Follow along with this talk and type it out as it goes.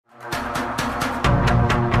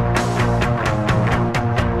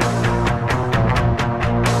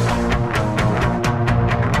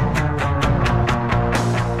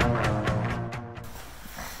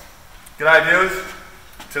G'day viewers.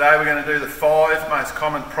 Today we're going to do the 5 most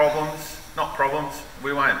common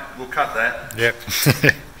we'll cut that. Yep.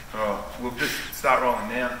 Alright, we'll just start rolling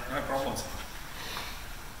now. No problems.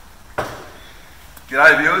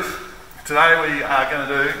 G'day viewers. Today we are going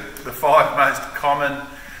to do the 5 most common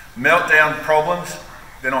meltdown problems.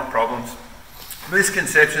 They're not problems.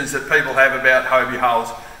 Misconceptions that people have about Hobie hulls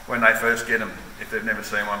when they first get them, if they've never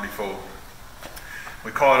seen one before. We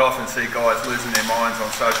quite often see guys losing their minds on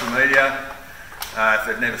social media if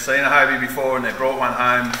they've never seen a Hobie before and they brought one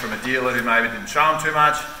home from a dealer who maybe didn't show them too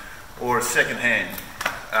much, or a second hand.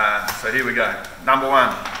 So here we go. Number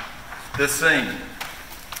 1, the seam.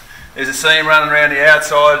 There's a seam running around the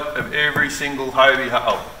outside of every single Hobie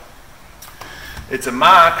hull. It's a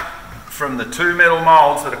mark from the 2 metal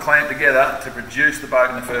moulds that are clamped together to produce the boat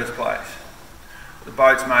in the first place. The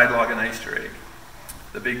boat's made like an Easter egg.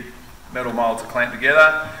 The big metal moulds are clamped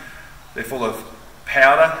together. They're full of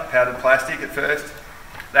powdered plastic at first.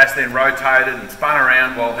 That's then rotated and spun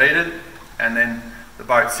around while heated, and then the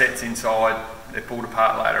boat sets inside. They're pulled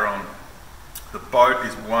apart later on. The boat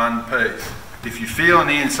is one piece. If you feel on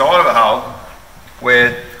the inside of a hull,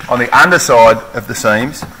 where on the underside of the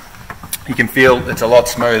seams, you can feel it's a lot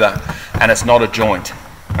smoother and it's not a joint,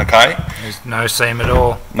 okay? There's no seam at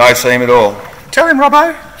all. No seam at all. Tell him,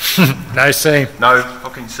 Robbo. No seam. No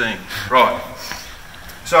fucking seam. Right.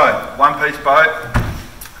 So, one piece boat.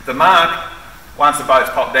 The mark, once the boat's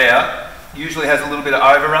popped out, usually has a little bit of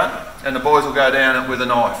overrun, and the boys will go down it with a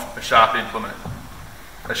knife, a sharp implement,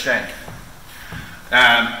 a shank.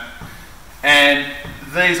 And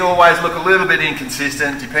these always look a little bit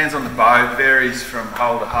inconsistent, depends on the boat, varies from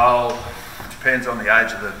hull to hull, depends on the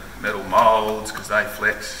age of the metal moulds, because they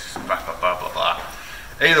flex, blah, blah, blah, blah, blah.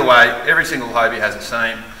 Either way, every single Hobie has a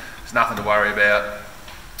seam. There's nothing to worry about.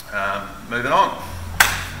 Moving on.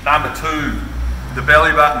 Number 2, the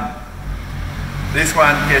belly button. This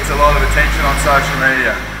one gets a lot of attention on social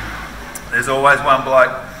media. There's always one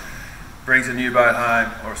bloke brings a new boat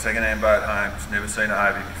home or a second-hand boat home, who's never seen a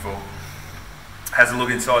Hobie before. Has a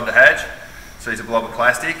look inside the hatch, sees a blob of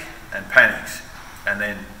plastic and panics. And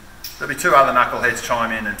then there'll be 2 other knuckleheads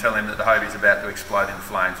chime in and tell him that the Hobie's about to explode in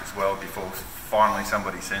flames as well, before finally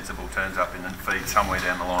somebody sensible turns up in and feeds somewhere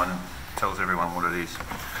down the line and tells everyone what it is.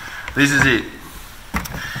 This is it.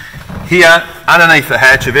 Here, underneath the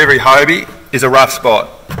hatch of every Hobie, is a rough spot.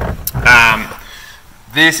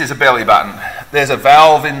 This is a belly button. There's a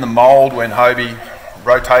valve in the mould when Hobie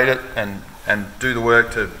rotate it and do the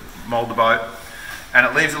work to mould the boat, and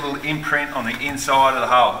it leaves a little imprint on the inside of the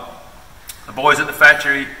hull. The boys at the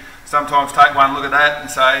factory sometimes take one look at that and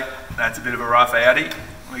say, that's a bit of a rough outie,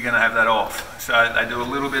 we're going to have that off. So they do a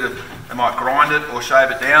little bit of, they might grind it or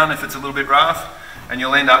shave it down if it's a little bit rough, and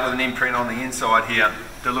you'll end up with an imprint on the inside here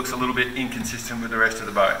that looks a little bit inconsistent with the rest of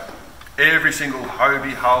the boat. Every single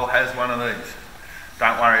Hobie hull has one of these.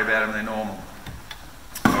 Don't worry about them, they're normal.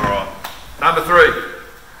 Alright. Number 3,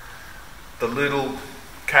 the little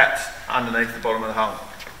caps underneath the bottom of the hull.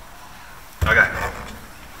 Okay.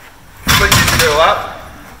 Flick this girl up.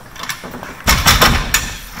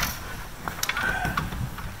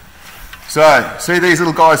 So, see these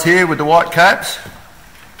little guys here with the white caps?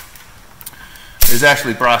 There's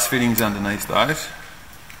actually brass fittings underneath those.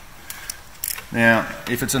 Now,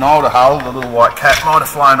 if it's an older hull, the little white cap might have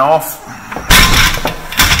flown off.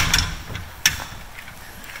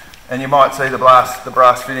 And you might see the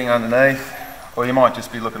brass fitting underneath, or you might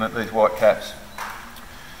just be looking at these white caps.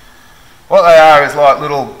 What they are is like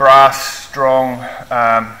little brass, strong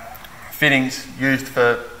fittings used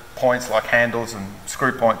for points like handles and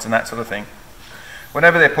screw points and that sort of thing.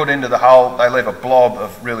 Whenever they're put into the hull, they leave a blob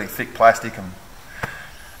of really thick plastic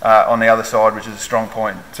on the other side, which is a strong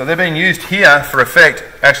point. So they're being used here for effect,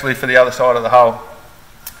 actually for the other side of the hull.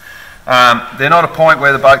 They're not a point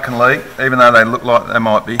where the boat can leak, even though they look like they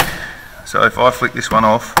might be. So if I flick this one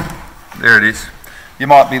off, there it is. You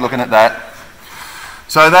might be looking at that.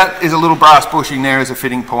 So that is a little brass bushing there as a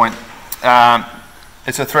fitting point.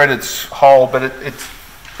 It's a threaded hole, but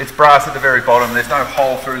it's brass at the very bottom. There's no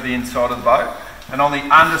hole through the inside of the boat. And on the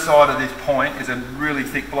underside of this point is a really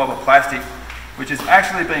thick blob of plastic, which has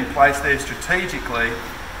actually been placed there strategically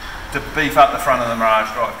to beef up the front of the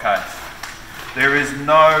Mirage drive case. There is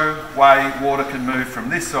no way water can move from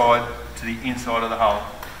this side to the inside of the hull.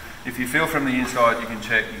 If you feel from the inside, you can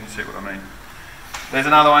check, you can see what I mean. There's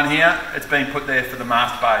another one here. It's been put there for the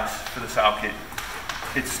mast base, for the sail kit.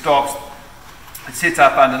 It sits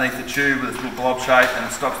up underneath the tube with its little blob shape, and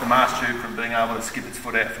it stops the mast tube from being able to skip its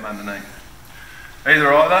foot out from underneath.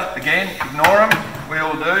 Either either, again, ignore them, we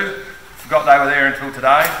all do. Forgot they were there until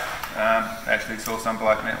today. Actually saw some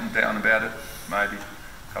bloke melting down about it, maybe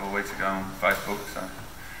a couple of weeks ago on Facebook, so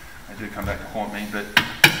they do come back to haunt me, but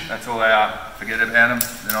that's all they are. Forget about them,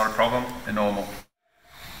 they're not a problem, they're normal.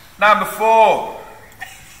 Number 4,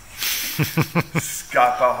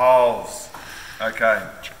 scupper holes. Okay,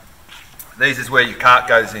 these is where your cart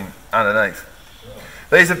goes in underneath.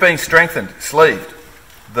 These have been strengthened, sleeved.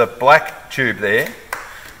 The black tube there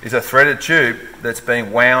is a threaded tube that's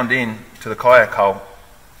been wound in to the kayak hole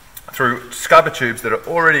through scupper tubes that are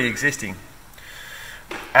already existing.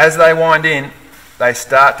 As they wind in, they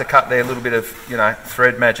start to cut their little bit of,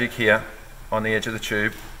 thread magic here on the edge of the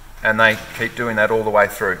tube, and they keep doing that all the way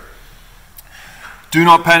through. Do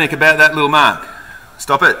not panic about that little mark.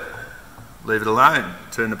 Stop it. Leave it alone.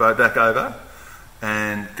 Turn the boat back over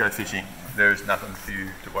and go fishing. There is nothing for you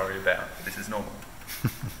to worry about. This is normal.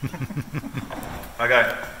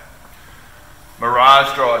 Okay.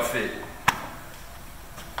 Mirage drive fit.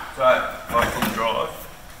 So, nice little drive.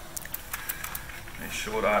 There's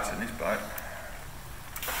short arcs in this boat.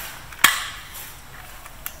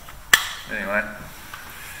 Anyway,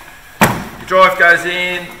 your drive goes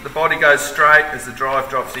in, the body goes straight as the drive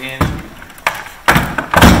drops in.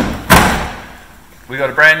 We've got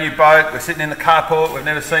a brand new boat, we're sitting in the carport, we've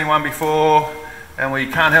never seen one before, and we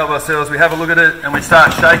can't help ourselves, we have a look at it and we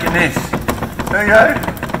start shaking this. Okay?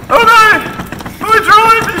 Oh no! My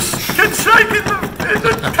drive can shake in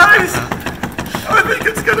the case! I think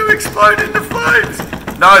it's going to explode into flames!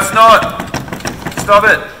 No, it's not! Stop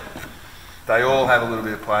it! They all have a little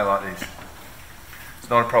bit of play like this. It's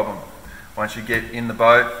not a problem. Once you get in the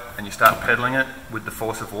boat and you start pedalling it with the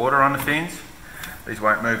force of water on the fins, these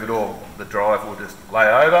won't move at all. The drive will just lay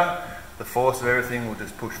over, the force of everything will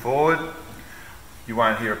just push forward. You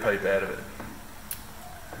won't hear a peep out of it.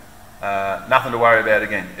 Nothing to worry about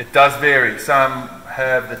again. It does vary. Some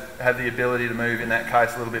have the ability to move in that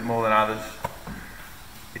case a little bit more than others.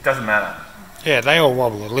 It doesn't matter. Yeah, they all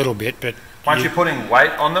wobble a little bit, but once you're putting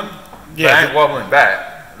weight on them, yeah, they ain't wobbling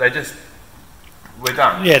back. We're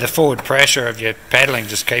done. Yeah, the forward pressure of your paddling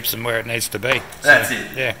just keeps them where it needs to be. That's it.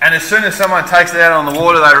 Yeah. And as soon as someone takes it out on the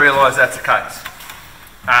water, they realise that's the case.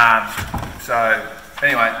 So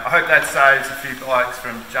anyway, I hope that saves a few blokes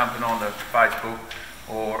from jumping onto Facebook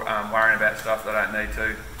or worrying about stuff they don't need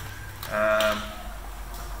to.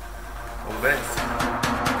 All the best.